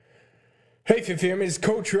Hey fam, it's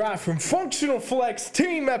Coach Rye from Functional Flex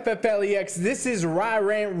Team FFLEX. This is Rye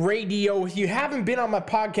Rant Radio. If you haven't been on my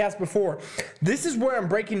podcast before, this is where I'm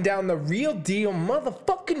breaking down the real deal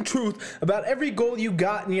motherfucking truth about every goal you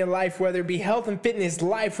got in your life, whether it be health and fitness,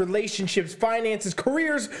 life, relationships, finances,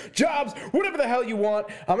 careers, jobs, whatever the hell you want.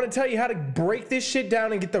 I'm going to tell you how to break this shit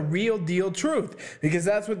down and get the real deal truth, because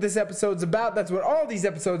that's what this episode's about. That's what all these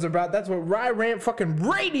episodes are about. That's what Rye Rant fucking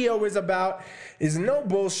Radio is about, is no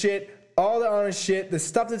bullshit. All the honest shit, the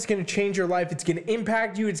stuff that's going to change your life. It's going to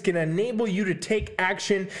impact you. It's going to enable you to take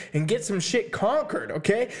action and get some shit conquered,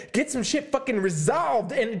 okay? Get some shit fucking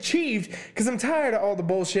resolved and achieved, because I'm tired of all the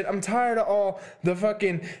bullshit. I'm tired of all the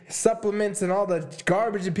fucking supplements and all the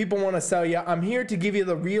garbage that people want to sell you. I'm here to give you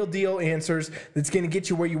the real deal answers that's going to get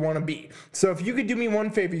you where you want to be. So if you could do me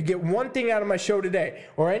one favor, you get one thing out of my show today,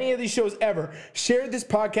 or any of these shows ever, share this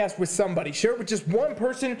podcast with somebody. Share it with just one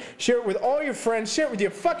person. Share it with all your friends. Share it with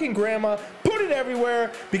your fucking grandma. Put it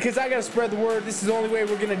everywhere, because I gotta spread the word. This is the only way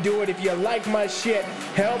we're gonna do it. If you like my shit,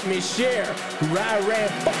 help me share. Rye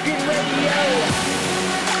Rant fucking Radio.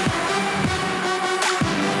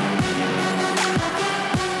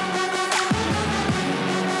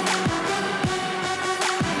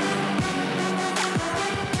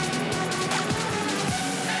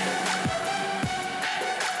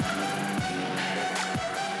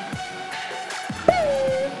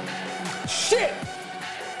 Shit!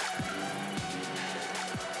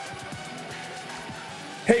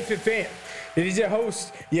 Hey Fit Fan, it is your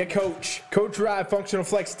host, your coach, Coach Rye, Functional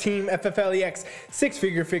Flex Team FFLEX,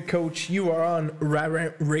 six-figure fit coach. You are on Rye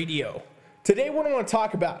Rant Radio. Today, what I want to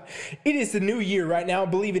talk about, it is the new year right now. I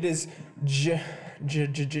believe it is January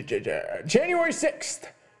 6th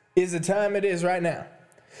is the time it is right now.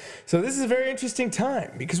 So this is a very interesting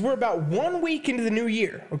time, because we're about 1 week into the new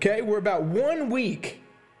year, okay? We're about 1 week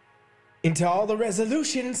into all the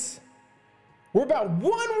resolutions. We're about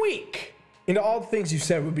 1 week into all the things you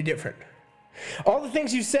said would be different. All the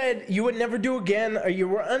things you said you would never do again, or you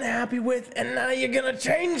were unhappy with, and now you're gonna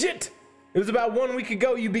change it. It was about 1 week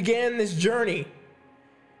ago you began this journey.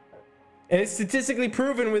 And it's statistically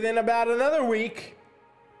proven within about another week,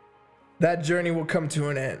 that journey will come to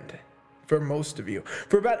an end for most of you.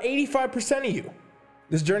 For about 85% of you,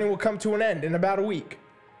 this journey will come to an end in about a week.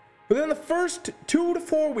 Within the first 2 to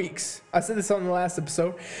 4 weeks, I said this on the last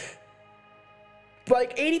episode,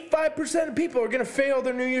 like 85% of people are going to fail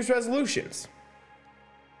their New Year's resolutions.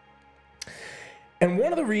 And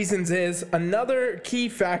one of the reasons is another key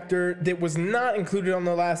factor that was not included on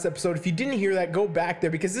the last episode. If you didn't hear that, go back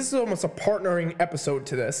there, because this is almost a partnering episode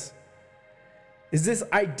to this. Is this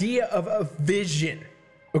idea of a vision,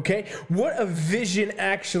 okay? What a vision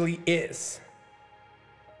actually is.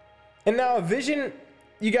 And now a vision,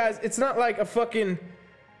 you guys, it's not like a fucking,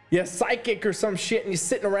 you're psychic or some shit and you're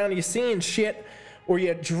sitting around and you're seeing shit, or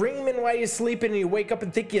you're dreaming while you're sleeping and you wake up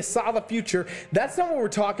and think you saw the future. That's not what we're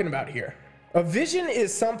talking about here. A vision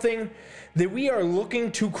is something that we are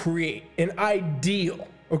looking to create, an ideal,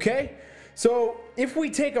 okay? So if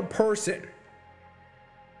we take a person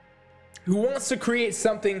who wants to create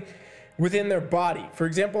something within their body, for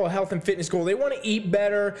example, a health and fitness goal, they want to eat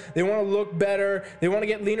better, they want to look better, they want to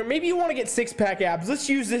get leaner, maybe you want to get six-pack abs. Let's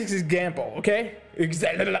use this example, okay?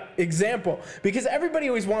 Example, because everybody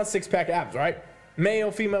always wants six-pack abs, right?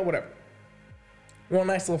 Male, female, whatever. You want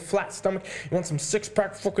a nice little flat stomach, you want some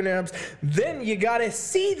six-pack fucking abs, then you gotta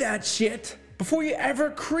see that shit before you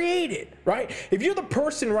ever create it, right? If you're the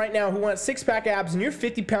person right now who wants six-pack abs and you're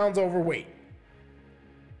 50 pounds overweight,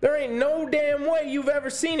 there ain't no damn way you've ever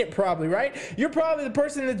seen it, probably, right? You're probably the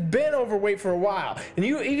person that's been overweight for a while, and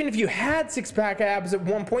you, even if you had six-pack abs at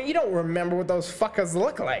one point, you don't remember what those fuckers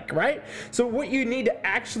look like, right? So what you need to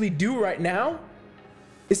actually do right now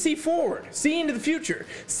is see forward, see into the future,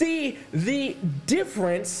 see the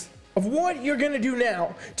difference of what you're gonna do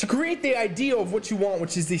now to create the ideal of what you want,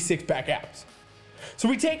 which is these six-pack abs. So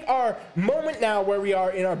we take our moment now where we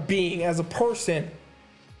are in our being as a person,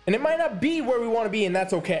 and it might not be where we wanna be, and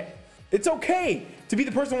that's okay. It's okay to be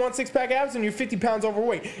the person who wants six-pack abs and you're 50 pounds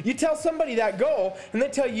overweight. You tell somebody that goal, and they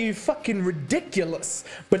tell you you're fucking ridiculous.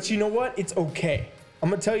 But you know what? It's okay. I'm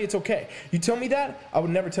gonna tell you it's okay. You tell me that, I would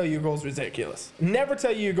never tell you your goals are ridiculous. Never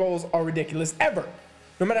tell you your goals are ridiculous, ever.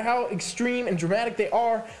 No matter how extreme and dramatic they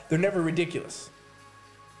are, they're never ridiculous.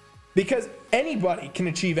 Because anybody can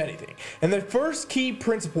achieve anything. And the first key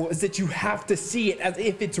principle is that you have to see it as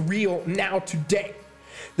if it's real now, today.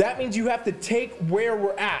 That means you have to take where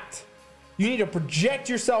we're at. You need to project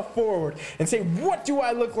yourself forward and say, what do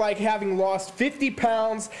I look like having lost 50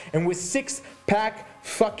 pounds and with 6-pack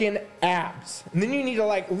fucking abs? And then you need to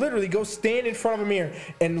like literally go stand in front of a mirror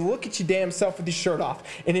and look at your damn self with your shirt off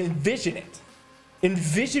and envision it.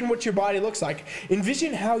 Envision what your body looks like.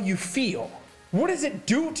 Envision how you feel. What does it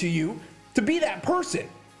do to you to be that person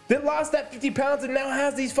that lost that 50 pounds and now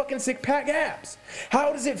has these fucking 6-pack abs?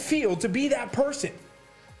 How does it feel to be that person?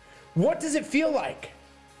 What does it feel like?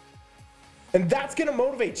 And that's going to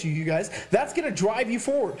motivate you, you guys. That's going to drive you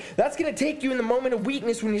forward. That's going to take you in the moment of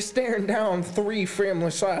weakness when you're staring down 3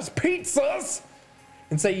 family-sized pizzas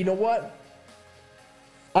and say, you know what?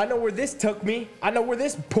 I know where this took me. I know where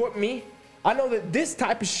this put me. I know that this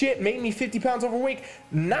type of shit made me 50 pounds overweight,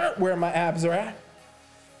 not where my abs are at.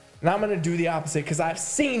 And I'm going to do the opposite because I've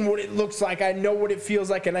seen what it looks like. I know what it feels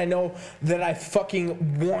like, and I know that I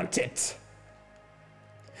fucking want it.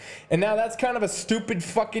 And now that's kind of a stupid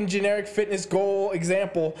fucking generic fitness goal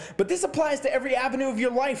example, but this applies to every avenue of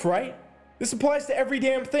your life, right? This applies to every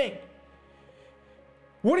damn thing.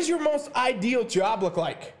 What does your most ideal job look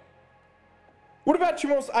like? What about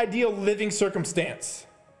your most ideal living circumstance?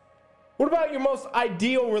 What about your most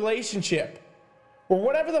ideal relationship? Or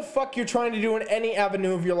whatever the fuck you're trying to do in any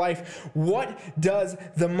avenue of your life, what does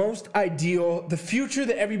the most ideal, the future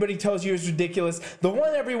that everybody tells you is ridiculous, the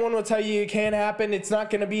one everyone will tell you it can't happen, it's not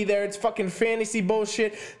gonna be there, it's fucking fantasy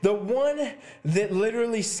bullshit, the one that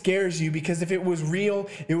literally scares you because if it was real,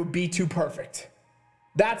 it would be too perfect.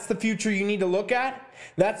 That's the future you need to look at.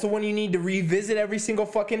 That's the one you need to revisit every single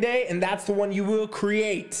fucking day, and that's the one you will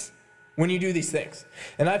create when you do these things.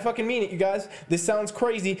 And I fucking mean it, you guys. This sounds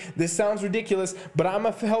crazy. This sounds ridiculous, but I'm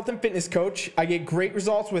a health and fitness coach. I get great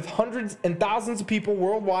results with hundreds and thousands of people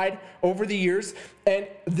worldwide over the years. And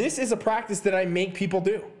this is a practice that I make people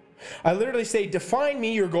do. I literally say, define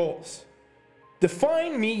me your goals.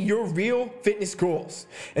 Define me your real fitness goals.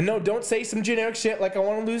 And no, don't say some generic shit like I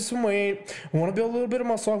want to lose some weight, I want to build a little bit of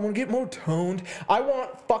muscle, I want to get more toned. I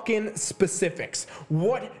want fucking specifics.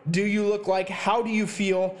 What do you look like? How do you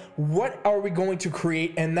feel? What are we going to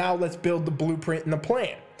create? And now let's build the blueprint and the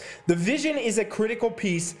plan. The vision is a critical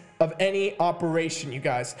piece of any operation, you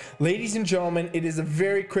guys. Ladies and gentlemen, it is a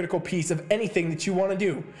very critical piece of anything that you want to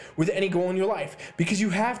do with any goal in your life, because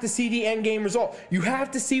you have to see the end game result. You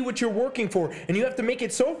have to see what you're working for, and you have to make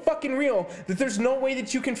it so fucking real that there's no way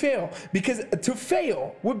that you can fail, because to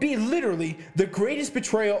fail would be literally the greatest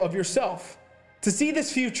betrayal of yourself. To see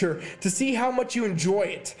this future, to see how much you enjoy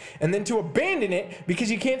it, and then to abandon it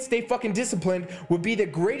because you can't stay fucking disciplined would be the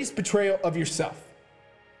greatest betrayal of yourself.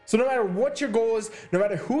 So no matter what your goal is, no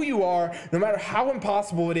matter who you are, no matter how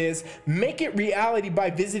impossible it is, make it reality by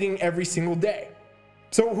visiting every single day.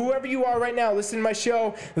 So whoever you are right now, listen to my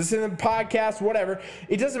show, listen to the podcast, whatever,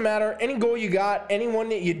 it doesn't matter. Any goal you got, any one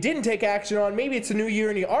that you didn't take action on, maybe it's a new year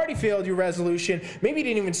and you already failed your resolution, maybe you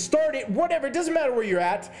didn't even start it, whatever, it doesn't matter where you're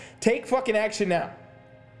at, take fucking action now.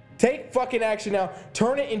 Take fucking action now.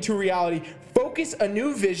 Turn it into reality. Focus a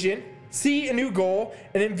new vision. See a new goal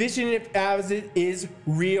and envision it as it is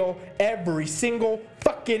real every single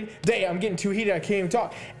fucking day. I'm getting too heated. I can't even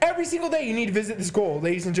talk. Every single day you need to visit this goal,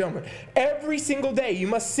 ladies and gentlemen. Every single day you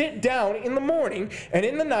must sit down in the morning and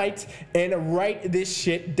in the night and write this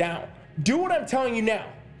shit down. Do what I'm telling you now.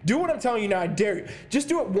 Do what I'm telling you now. I dare you. Just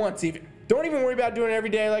do it once even. Don't even worry about doing it every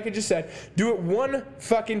day like I just said. Do it one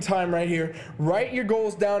fucking time right here. Write your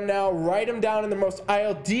goals down now. Write them down in the most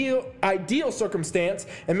ideal circumstance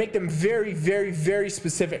and make them very, very, very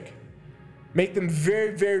specific. Make them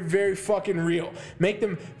very, very, very fucking real. Make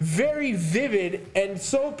them very vivid and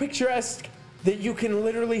so picturesque that you can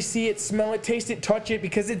literally see it, smell it, taste it, touch it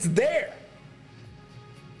because it's there.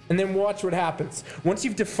 And then watch what happens. Once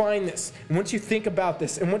you've defined this, and once you think about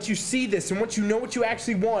this, and once you see this, and once you know what you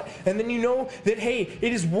actually want, and then you know that, hey,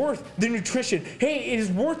 it is worth the nutrition. Hey, it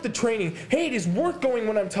is worth the training. Hey, it is worth going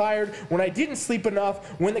when I'm tired, when I didn't sleep enough,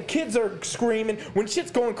 when the kids are screaming, when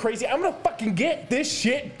shit's going crazy. I'm gonna fucking get this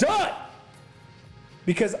shit done.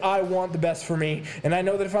 Because I want the best for me. And I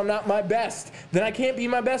know that if I'm not my best, then I can't be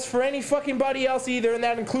my best for any fucking body else either. And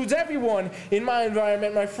that includes everyone in my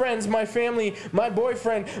environment, my friends, my family, my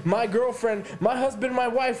boyfriend, my girlfriend, my husband, my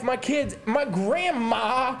wife, my kids, my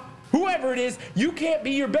grandma, whoever it is. You can't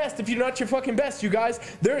be your best if you're not your fucking best, you guys.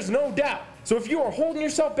 There's no doubt. So if you are holding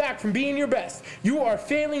yourself back from being your best, you are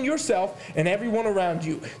failing yourself and everyone around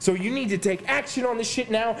you. So you need to take action on this shit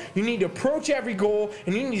now. You need to approach every goal,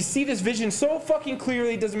 and you need to see this vision so fucking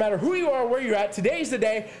clearly. It doesn't matter who you are or where you're at. Today's the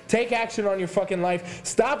day. Take action on your fucking life.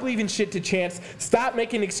 Stop leaving shit to chance. Stop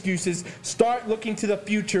making excuses. Start looking to the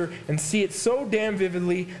future and see it so damn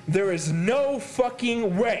vividly. There is no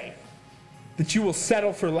fucking way that you will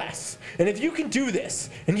settle for less. And if you can do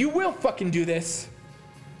this, and you will fucking do this,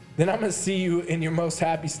 then I'm going to see you in your most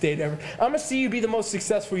happy state ever. I'm going to see you be the most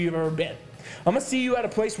successful you've ever been. I'm going to see you at a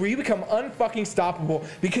place where you become unfucking stoppable,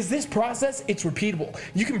 because this process, it's repeatable.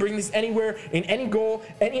 You can bring this anywhere, in any goal,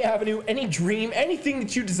 any avenue, any dream, anything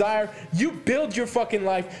that you desire. You build your fucking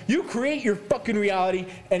life. You create your fucking reality,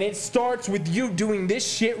 and it starts with you doing this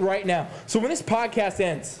shit right now. So when this podcast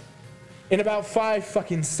ends in about 5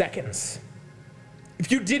 fucking seconds,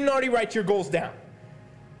 if you didn't already write your goals down,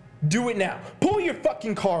 do it now. Pull your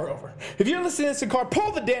fucking car over. If you're listening to this in the car,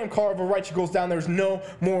 pull the damn car over, write your goals down. There's no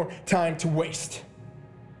more time to waste.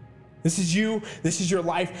 This is you. This is your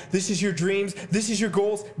life. This is your dreams. This is your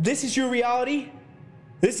goals. This is your reality.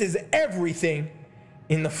 This is everything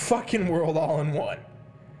in the fucking world all in one.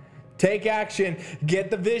 Take action. Get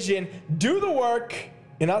the vision. Do the work.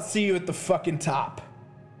 And I'll see you at the fucking top.